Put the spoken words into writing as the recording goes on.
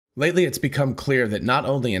Lately, it's become clear that not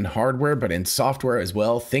only in hardware, but in software as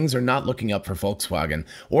well, things are not looking up for Volkswagen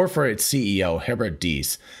or for its CEO, Herbert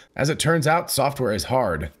Diess. As it turns out, software is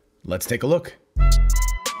hard. Let's take a look.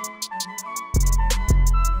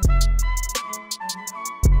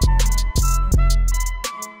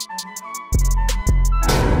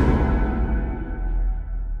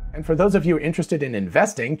 And for those of you interested in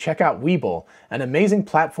investing, check out WeBull, an amazing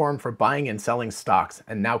platform for buying and selling stocks,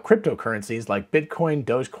 and now cryptocurrencies like Bitcoin,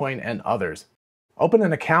 Dogecoin, and others. Open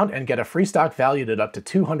an account and get a free stock valued at up to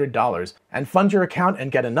 $200, and fund your account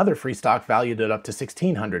and get another free stock valued at up to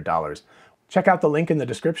 $1,600. Check out the link in the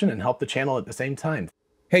description and help the channel at the same time.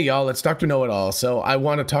 Hey y'all, it's Dr. Know-It-All. So I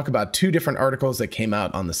want to talk about two different articles that came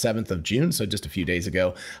out on the 7th of June, so just a few days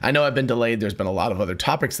ago. I know I've been delayed. There's been a lot of other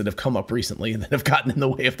topics that have come up recently that have gotten in the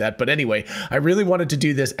way of that. But anyway, I really wanted to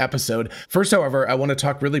do this episode. First, however, I want to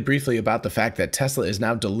talk really briefly about the fact that Tesla is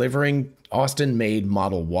now delivering Austin-made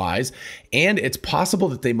Model Ys, and it's possible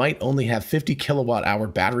that they might only have 50 kilowatt-hour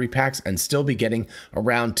battery packs and still be getting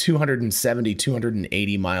around 270,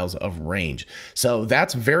 280 miles of range. So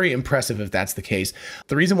that's very impressive if that's the case.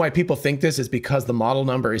 The reason why people think this is because the model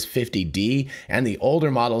number is 50D, and the older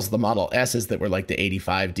models, the Model S's that were like the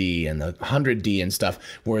 85D and the 100D and stuff,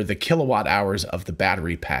 were the kilowatt hours of the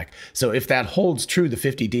battery pack. So if that holds true, the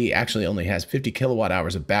 50D actually only has 50 kilowatt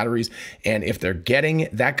hours of batteries, and if they're getting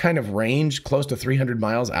that kind of range, close to 300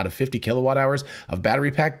 miles out of 50 kilowatt hours of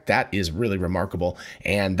battery pack, that is really remarkable.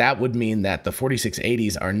 And that would mean that the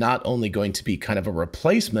 4680s are not only going to be kind of a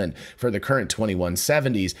replacement for the current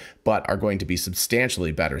 2170s, but are going to be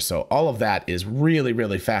substantially better. So all of that is really,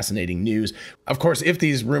 really fascinating news. Of course, if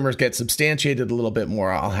these rumors get substantiated a little bit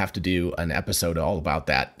more, I'll have to do an episode all about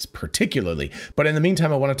that particularly. But in the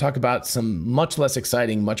meantime, I want to talk about some much less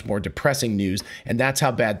exciting, much more depressing news, and that's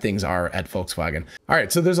how bad things are at Volkswagen. All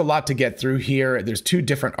right, so there's a lot to get through here. There's two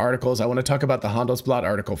different articles. I want to talk about the Handelsblatt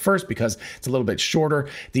article first because it's a little bit shorter.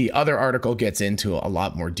 The other article gets into a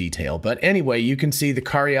lot more detail. But anyway, you can see the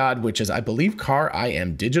CARIAD, which is, I believe, Car I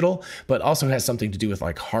Am Digital, but also has something to do with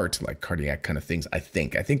like heart, like cardiac kind of things, I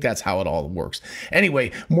think. I think that's how it all works.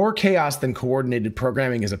 Anyway, more chaos than coordinated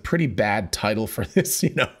programming is a pretty bad title for this.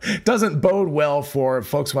 Doesn't bode well for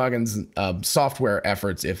Volkswagen's software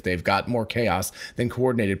efforts if they've got more chaos than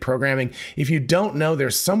coordinated programming. If you don't know,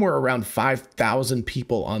 there's somewhere around 5,000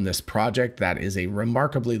 people on this project. That is a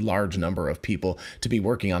remarkably large number of people to be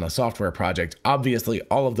working on a software project. Obviously,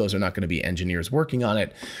 all of those are not going to be engineers working on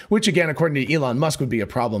it, which again, according to Elon Musk, would be a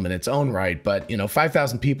problem in its own right. But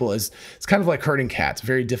 5,000 people it's kind of like herding cats.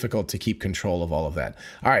 Very difficult to keep control of all of that.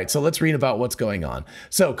 All right, so let's read about what's going on.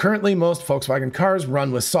 So currently, most Volkswagen cars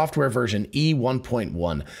run with software version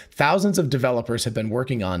E1.1. Thousands of developers have been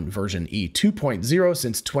working on version E2.0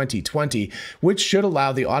 since 2020, which should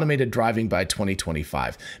allow the automated driving by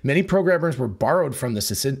 2025. Many programmers were borrowed from the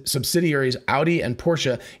subsidiaries Audi and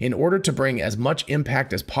Porsche in order to bring as much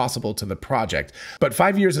impact as possible to the project. But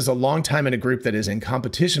 5 years is a long time in a group that is in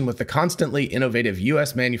competition with the constantly innovative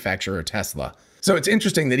US manufacturer Tesla. So it's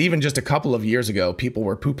interesting that even just a couple of years ago, people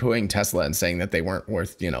were poo-pooing Tesla and saying that they weren't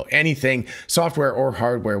worth, anything software or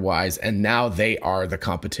hardware wise. And now they are the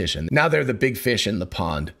competition. Now they're the big fish in the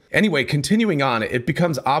pond. Anyway, continuing on, it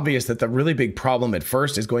becomes obvious that the really big problem at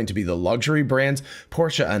first is going to be the luxury brands,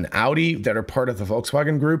 Porsche and Audi, that are part of the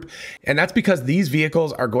Volkswagen group. And that's because these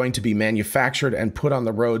vehicles are going to be manufactured and put on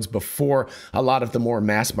the roads before a lot of the more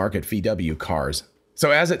mass market VW cars. So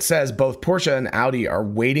as it says, both Porsche and Audi are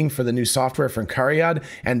waiting for the new software from CARIAD,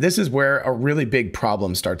 and this is where a really big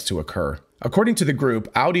problem starts to occur. According to the group,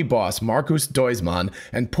 Audi boss Markus Duesmann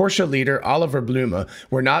and Porsche leader Oliver Blume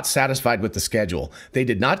were not satisfied with the schedule. They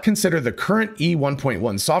did not consider the current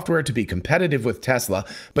E1.1 software to be competitive with Tesla,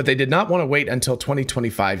 but they did not want to wait until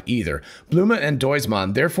 2025 either. Blume and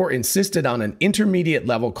Duesmann therefore insisted on an intermediate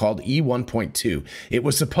level called E1.2. It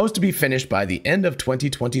was supposed to be finished by the end of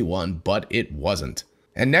 2021, but it wasn't.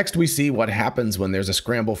 And next we see what happens when there's a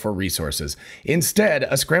scramble for resources. Instead,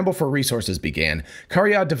 a scramble for resources began.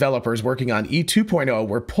 CARIAD developers working on E2.0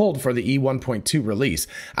 were pulled for the E1.2 release.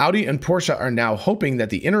 Audi and Porsche are now hoping that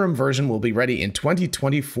the interim version will be ready in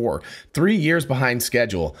 2024, 3 years behind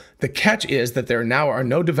schedule. The catch is that there now are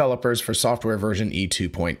no developers for software version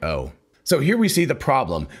E2.0. So here we see the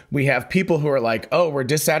problem. We have people who are like, oh, we're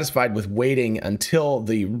dissatisfied with waiting until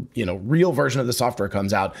the real version of the software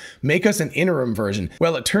comes out. Make us an interim version.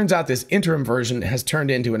 Well, it turns out this interim version has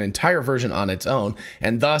turned into an entire version on its own.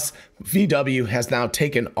 And thus, VW has now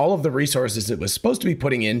taken all of the resources it was supposed to be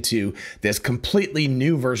putting into this completely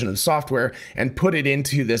new version of software and put it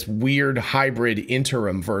into this weird hybrid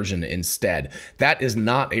interim version instead. That is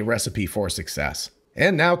not a recipe for success.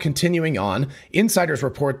 And now continuing on, insiders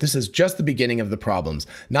report this is just the beginning of the problems.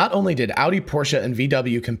 Not only did Audi, Porsche, and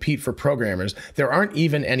VW compete for programmers, there aren't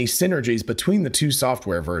even any synergies between the two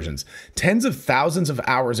software versions. Tens of thousands of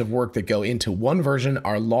hours of work that go into one version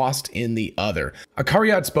are lost in the other. A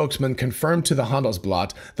CARIAD spokesman confirmed to the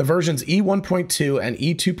Handelsblatt the versions E1.2 and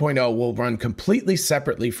E2.0 will run completely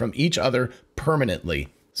separately from each other permanently.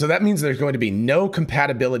 So that means there's going to be no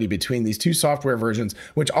compatibility between these two software versions,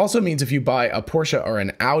 which also means if you buy a Porsche or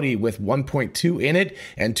an Audi with 1.2 in it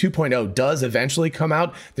and 2.0 does eventually come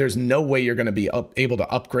out, there's no way you're going to be able to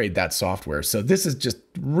upgrade that software. So this is just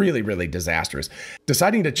really, really disastrous.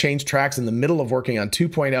 Deciding to change tracks in the middle of working on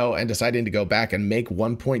 2.0 and deciding to go back and make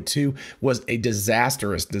 1.2 was a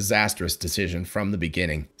disastrous decision from the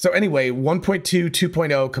beginning. So anyway, 1.2,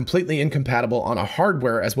 2.0 completely incompatible on a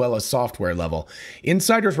hardware as well as software level.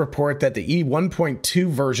 Insiders report that the E1.2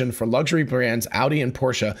 version for luxury brands Audi and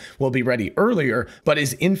Porsche will be ready earlier, but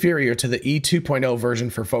is inferior to the E2.0 version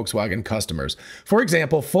for Volkswagen customers. For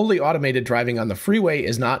example, fully automated driving on the freeway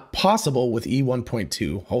is not possible with E1.2.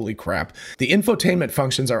 Holy crap. The infotainment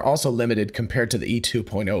functions are also limited compared to the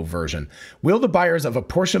E2.0 version. Will the buyers of a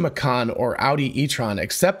Porsche Macan or Audi e-tron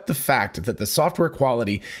accept the fact that the software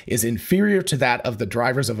quality is inferior to that of the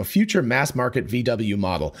drivers of a future mass-market VW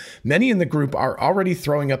model? Many in the group are already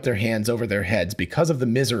throwing up their hands over their heads because of the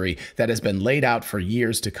misery that has been laid out for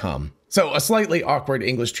years to come. So a slightly awkward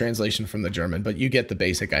English translation from the German, but you get the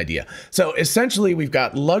basic idea. So essentially we've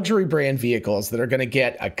got luxury brand vehicles that are going to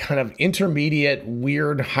get a kind of intermediate,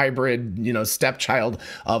 weird hybrid, stepchild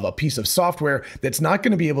of a piece of software that's not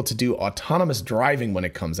going to be able to do autonomous driving when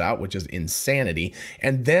it comes out, which is insanity.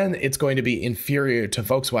 And then it's going to be inferior to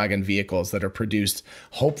Volkswagen vehicles that are produced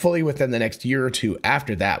hopefully within the next year or two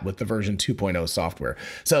after that with the version 2.0 software.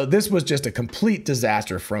 So this was just a complete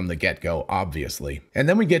disaster from the get-go, obviously. And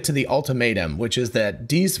then we get to the ultimatum, which is that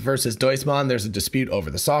Diess versus Duismann, there's a dispute over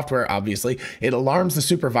the software, obviously. It alarms the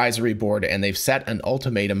supervisory board and they've set an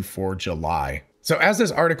ultimatum for July. So as this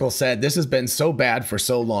article said, this has been so bad for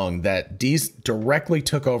so long that Diess directly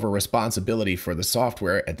took over responsibility for the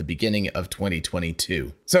software at the beginning of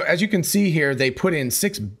 2022. So as you can see here, they put in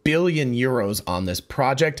 6 billion euros on this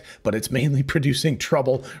project, but it's mainly producing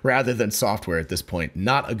trouble rather than software at this point.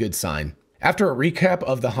 Not a good sign. After a recap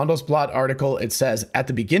of the Handelsblatt article, it says, at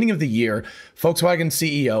the beginning of the year, Volkswagen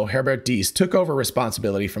CEO Herbert Diess took over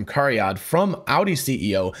responsibility from CARIAD from Audi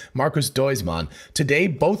CEO Markus Duismann. Today,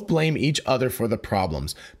 both blame each other for the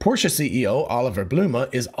problems. Porsche CEO Oliver Blume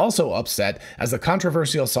is also upset as the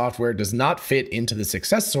controversial software does not fit into the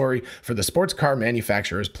success story for the sports car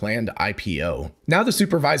manufacturer's planned IPO. Now the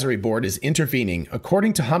supervisory board is intervening.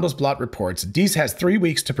 According to Handelsblatt reports, Diess has 3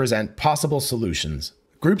 weeks to present possible solutions.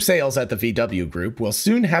 Group sales at the VW Group will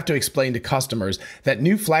soon have to explain to customers that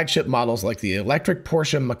new flagship models like the electric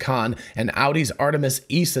Porsche Macan and Audi's Artemis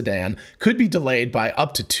E-Sedan could be delayed by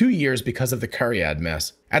up to 2 years because of the CARIAD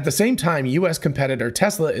mess. At the same time, US competitor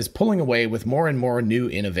Tesla is pulling away with more and more new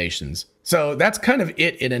innovations. So that's kind of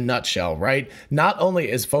it in a nutshell, right? Not only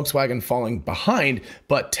is Volkswagen falling behind,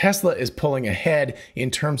 but Tesla is pulling ahead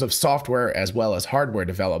in terms of software as well as hardware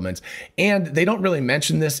developments. And they don't really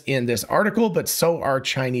mention this in this article, but so are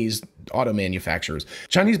Chinese auto manufacturers.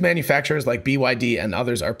 Chinese manufacturers like BYD and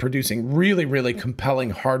others are producing really, really compelling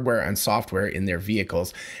hardware and software in their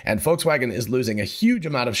vehicles. And Volkswagen is losing a huge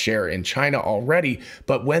amount of share in China already.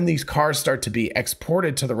 But when these cars start to be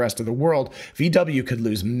exported to the rest of the world, VW could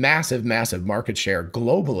lose massive market share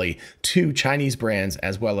globally to Chinese brands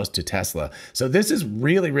as well as to Tesla. So this is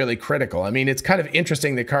really, really critical. I mean, it's kind of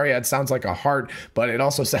interesting that CARIAD sounds like a heart, but it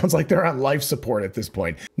also sounds like they're on life support at this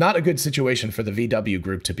point. Not a good situation for the VW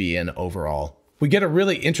Group to be in overall. We get a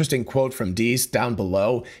really interesting quote from Diess down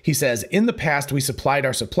below. He says, in the past, we supplied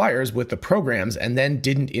our suppliers with the programs and then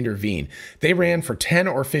didn't intervene. They ran for 10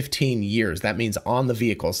 or 15 years. That means on the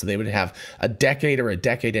vehicle. So they would have a decade or a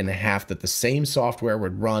decade and a half that the same software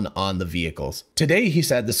would run on the vehicles. Today, he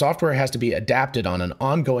said, the software has to be adapted on an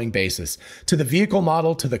ongoing basis to the vehicle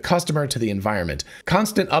model, to the customer, to the environment.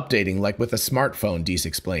 Constant updating, like with a smartphone, Diess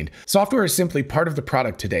explained. Software is simply part of the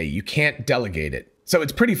product today. You can't delegate it. So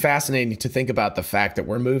it's pretty fascinating to think about the fact that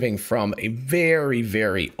we're moving from a very,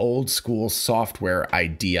 very old school software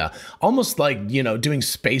idea, almost like, doing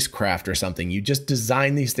spacecraft or something. You just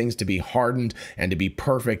design these things to be hardened and to be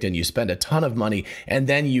perfect, and you spend a ton of money, and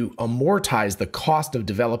then you amortize the cost of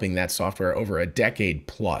developing that software over a decade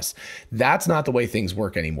plus. That's not the way things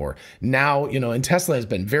work anymore. Now, and Tesla has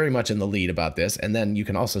been very much in the lead about this. And then you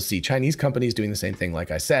can also see Chinese companies doing the same thing,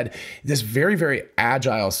 like I said, this very, very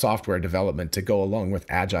agile software development to go along with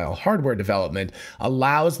agile hardware development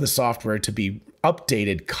allows the software to be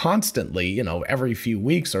updated constantly, every few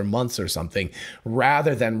weeks or months or something,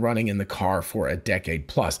 rather than running in the car for a decade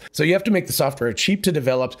plus. So you have to make the software cheap to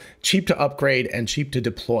develop, cheap to upgrade, and cheap to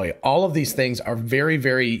deploy. All of these things are very,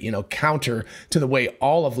 very, counter to the way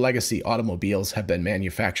all of legacy automobiles have been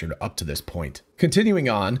manufactured up to this point. Continuing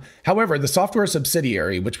on, however, the software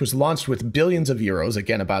subsidiary, which was launched with billions of euros,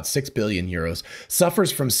 again about 6 billion euros,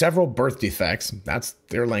 suffers from several birth defects. That's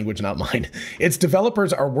their language, not mine. Its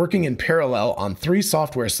developers are working in parallel on 3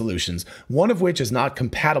 software solutions, one of which is not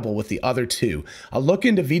compatible with the other 2. A look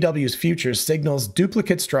into VW's future signals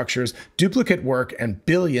duplicate structures, duplicate work, and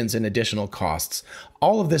billions in additional costs.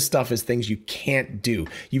 All of this stuff is things you can't do.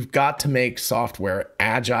 You've got to make software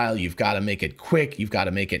agile. You've got to make it quick. You've got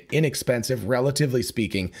to make it inexpensive, relatively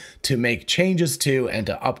speaking, to make changes to and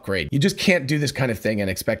to upgrade. You just can't do this kind of thing and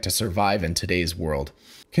expect to survive in today's world.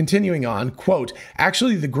 Continuing on, quote,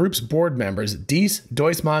 actually the group's board members, Diess,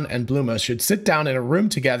 Duismann, and Blume should sit down in a room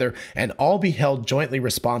together and all be held jointly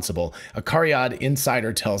responsible, a CARIAD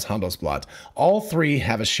insider tells Handelsblatt. All 3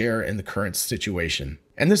 have a share in the current situation.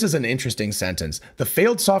 And this is an interesting sentence. The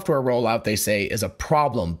failed software rollout, they say, is a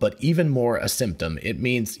problem, but even more a symptom. It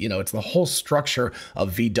means, it's the whole structure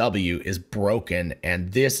of VW is broken,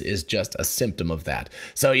 and this is just a symptom of that.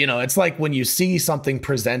 So, it's like when you see something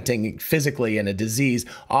presenting physically in a disease,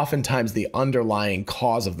 oftentimes the underlying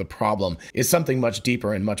cause of the problem is something much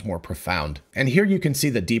deeper and much more profound. And here you can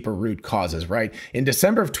see the deeper root causes, right? In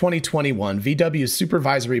December of 2021, VW's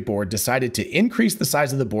supervisory board decided to increase the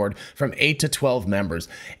size of the board from 8 to 12 members.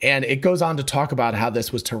 And it goes on to talk about how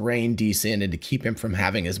this was to rein Diess in and to keep him from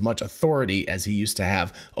having as much authority as he used to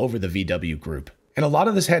have over the VW group. And a lot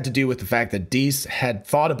of this had to do with the fact that Diess had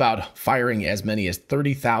thought about firing as many as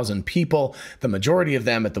 30,000 people, the majority of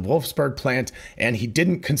them at the Wolfsburg plant, and he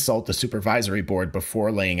didn't consult the supervisory board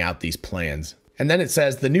before laying out these plans. And then it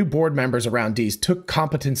says the new board members around Diess took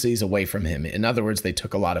competencies away from him. In other words, they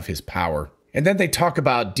took a lot of his power. And then they talk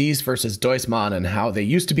about Diess versus Duismann and how they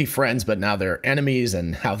used to be friends, but now they're enemies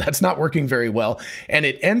and how that's not working very well. And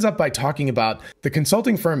it ends up by talking about the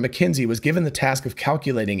consulting firm McKinsey was given the task of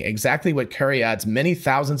calculating exactly what CARIAD's many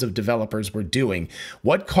thousands of developers were doing,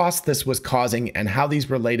 what costs this was causing, and how these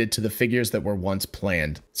related to the figures that were once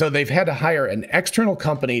planned. So they've had to hire an external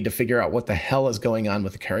company to figure out what the hell is going on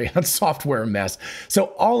with the CARIAD software mess. So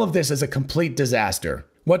all of this is a complete disaster.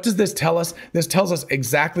 What does this tell us? This tells us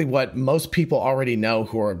exactly what most people already know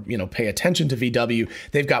who are, pay attention to VW.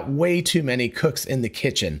 They've got way too many cooks in the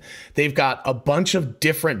kitchen. They've got a bunch of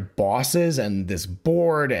different bosses and this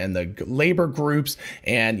board and the labor groups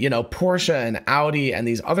and, Porsche and Audi and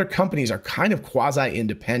these other companies are kind of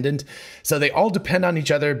quasi-independent. So they all depend on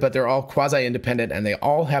each other, but they're all quasi-independent and they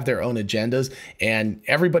all have their own agendas and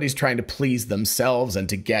everybody's trying to please themselves and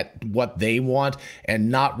to get what they want and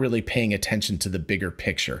not really paying attention to the bigger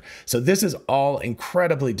picture. So this is all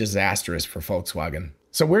incredibly disastrous for Volkswagen.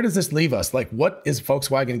 So where does this leave us? What is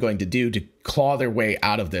Volkswagen going to do to claw their way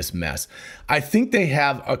out of this mess? I think they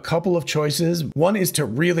have a couple of choices. One is to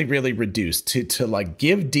really, really reduce, to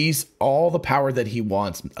give Diess all the power that he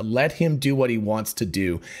wants, let him do what he wants to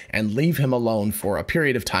do, and leave him alone for a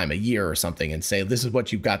period of time, a year or something, and say, this is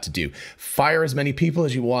what you've got to do. Fire as many people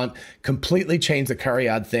as you want, completely change the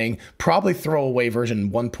CARIAD thing, probably throw away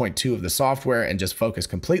version 1.2 of the software and just focus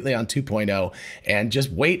completely on 2.0, and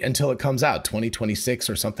just wait until it comes out, 2026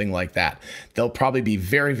 or something like that. They'll probably be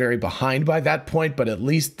very, very behind by that point, but at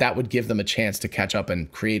least that would give them a chance to catch up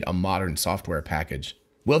and create a modern software package.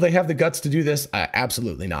 Will they have the guts to do this?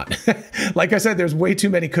 Absolutely not. Like I said, there's way too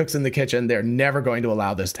many cooks in the kitchen. They're never going to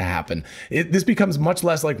allow this to happen. This becomes much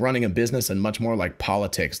less like running a business and much more like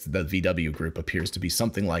politics. The VW group appears to be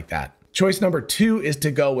something like that. Choice number 2 is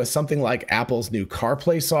to go with something like Apple's new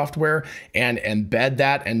CarPlay software and embed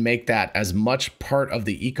that and make that as much part of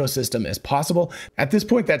the ecosystem as possible. At this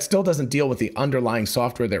point, that still doesn't deal with the underlying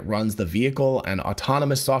software that runs the vehicle and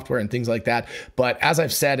autonomous software and things like that. But as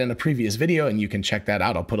I've said in a previous video, and you can check that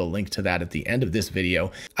out, I'll put a link to that at the end of this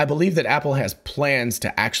video, I believe that Apple has plans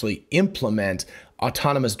to actually implement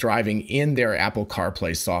autonomous driving in their Apple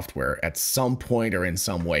CarPlay software at some point or in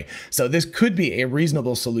some way. So this could be a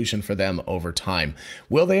reasonable solution for them over time.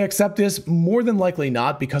 Will they accept this? More than likely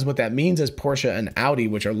not, because what that means is Porsche and Audi,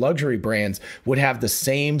 which are luxury brands, would have the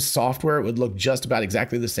same software. It would look just about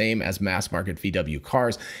exactly the same as mass market VW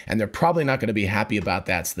cars, and they're probably not going to be happy about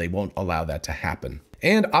that, so they won't allow that to happen.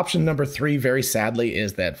 And option number 3, very sadly,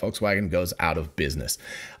 is that Volkswagen goes out of business.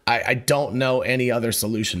 I don't know any other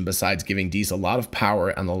solution besides giving Dees a lot of power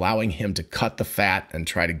and allowing him to cut the fat and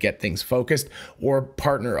try to get things focused, or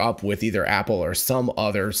partner up with either Apple or some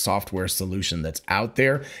other software solution that's out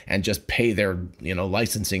there and just pay their,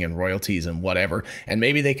 licensing and royalties and whatever. And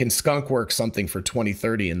maybe they can skunk work something for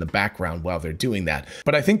 2030 in the background while they're doing that.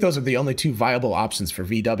 But I think those are the only two viable options for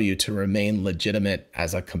VW to remain legitimate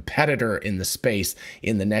as a competitor in the space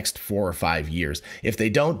in the next 4 or 5 years. If they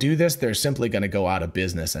don't do this, they're simply going to go out of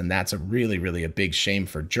business. And that's a really a big shame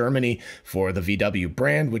for Germany, for the VW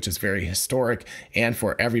brand, which is very historic, and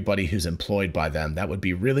for everybody who's employed by them. That would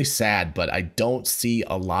be really sad, but I don't see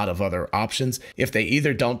a lot of other options if they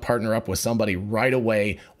either don't partner up with somebody right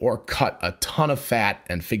away or cut a ton of fat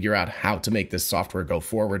and figure out how to make this software go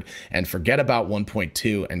forward and forget about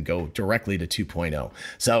 1.2 and go directly to 2.0.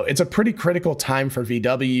 So it's a pretty critical time for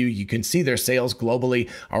VW. You can see their sales globally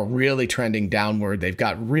are really trending downward. They've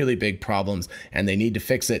got really big problems and they need to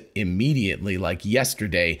fix it immediately, like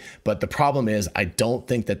yesterday. But the problem is, I don't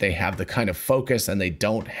think that they have the kind of focus and they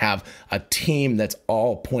don't have a team that's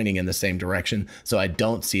all pointing in the same direction. So I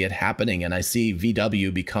don't see it happening. And I see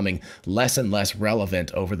VW becoming less and less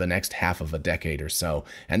relevant over the next half of a decade or so.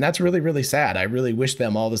 And that's really sad. I really wish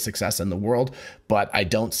them all the success in the world, but I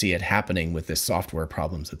don't see it happening with this software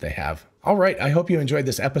problems that they have. All right, I hope you enjoyed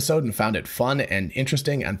this episode and found it fun and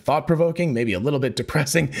interesting and thought-provoking, maybe a little bit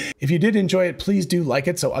depressing. If you did enjoy it, please do like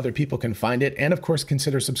it so other people can find it, and of course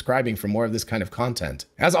consider subscribing for more of this kind of content.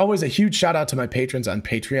 As always, a huge shout out to my patrons on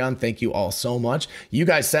Patreon. Thank you all so much. You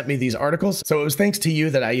guys sent me these articles, so it was thanks to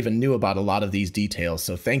you that I even knew about a lot of these details.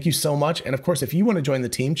 So thank you so much. And of course, if you want to join the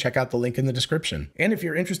team, check out the link in the description. And if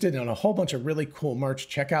you're interested in a whole bunch of really cool merch,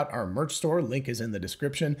 check out our merch store. Link is in the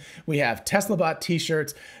description. We have TeslaBot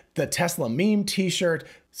t-shirts, the Tesla meme t-shirt,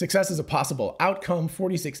 Success is a Possible Outcome,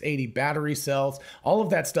 4680 battery cells. All of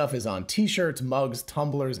that stuff is on t-shirts, mugs,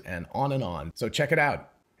 tumblers, and on. So check it out.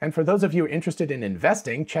 And for those of you interested in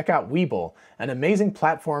investing, check out WeBull, an amazing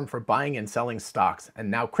platform for buying and selling stocks,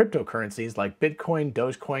 and now cryptocurrencies like Bitcoin,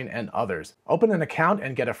 Dogecoin, and others. Open an account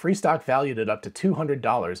and get a free stock valued at up to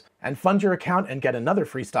 $200, and fund your account and get another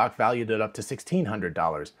free stock valued at up to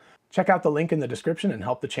 $1,600. Check out the link in the description and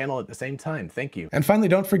help the channel at the same time. Thank you. And finally,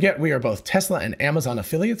 don't forget, we are both Tesla and Amazon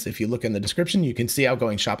affiliates. If you look in the description, you can see how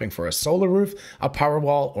going shopping for a solar roof, a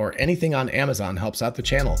Powerwall, or anything on Amazon helps out the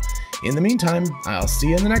channel. In the meantime, I'll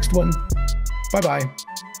see you in the next one. Bye-bye.